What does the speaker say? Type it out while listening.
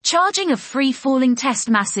Charging of free-falling test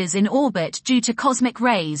masses in orbit due to cosmic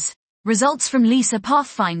rays. Results from LISA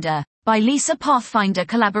Pathfinder, by LISA Pathfinder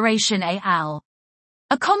Collaboration al.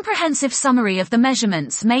 A comprehensive summary of the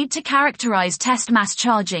measurements made to characterize test mass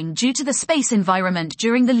charging due to the space environment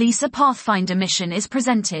during the LISA Pathfinder mission is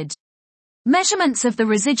presented. Measurements of the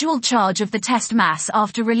residual charge of the test mass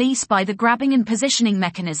after release by the grabbing and positioning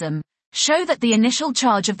mechanism show that the initial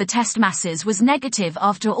charge of the test masses was negative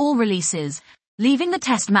after all releases, leaving the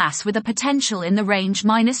test mass with a potential in the range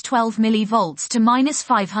 -12 mV to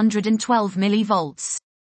 -512 mV.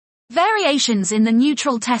 Variations in the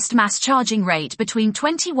neutral test mass charging rate between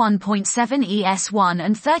 21.7 ES1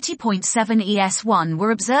 and 30.7 ES1 were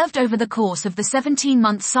observed over the course of the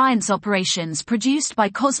 17-month science operations produced by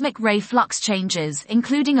cosmic ray flux changes,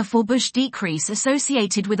 including a Faubourg decrease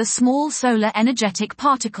associated with a small solar energetic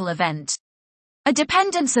particle event. A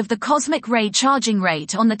dependence of the cosmic ray charging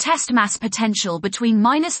rate on the test mass potential between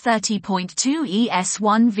 -30.2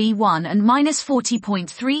 ES1 V1 and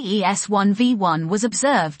 -40.3 ES1 V1 was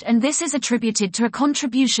observed, and this is attributed to a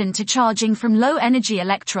contribution to charging from low-energy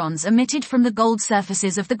electrons emitted from the gold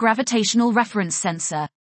surfaces of the gravitational reference sensor.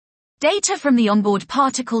 Data from the onboard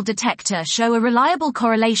particle detector show a reliable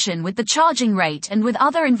correlation with the charging rate and with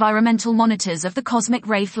other environmental monitors of the cosmic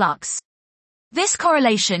ray flux. This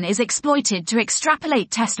correlation is exploited to extrapolate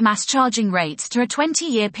test mass charging rates to a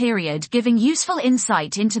 20-year period, giving useful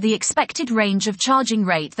insight into the expected range of charging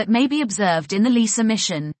rate that may be observed in the LISA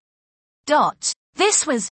mission. This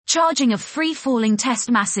was charging of free-falling test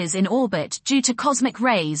masses in orbit due to cosmic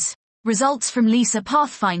rays. Results from LISA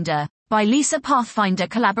Pathfinder, by LISA Pathfinder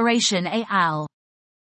Collaboration al.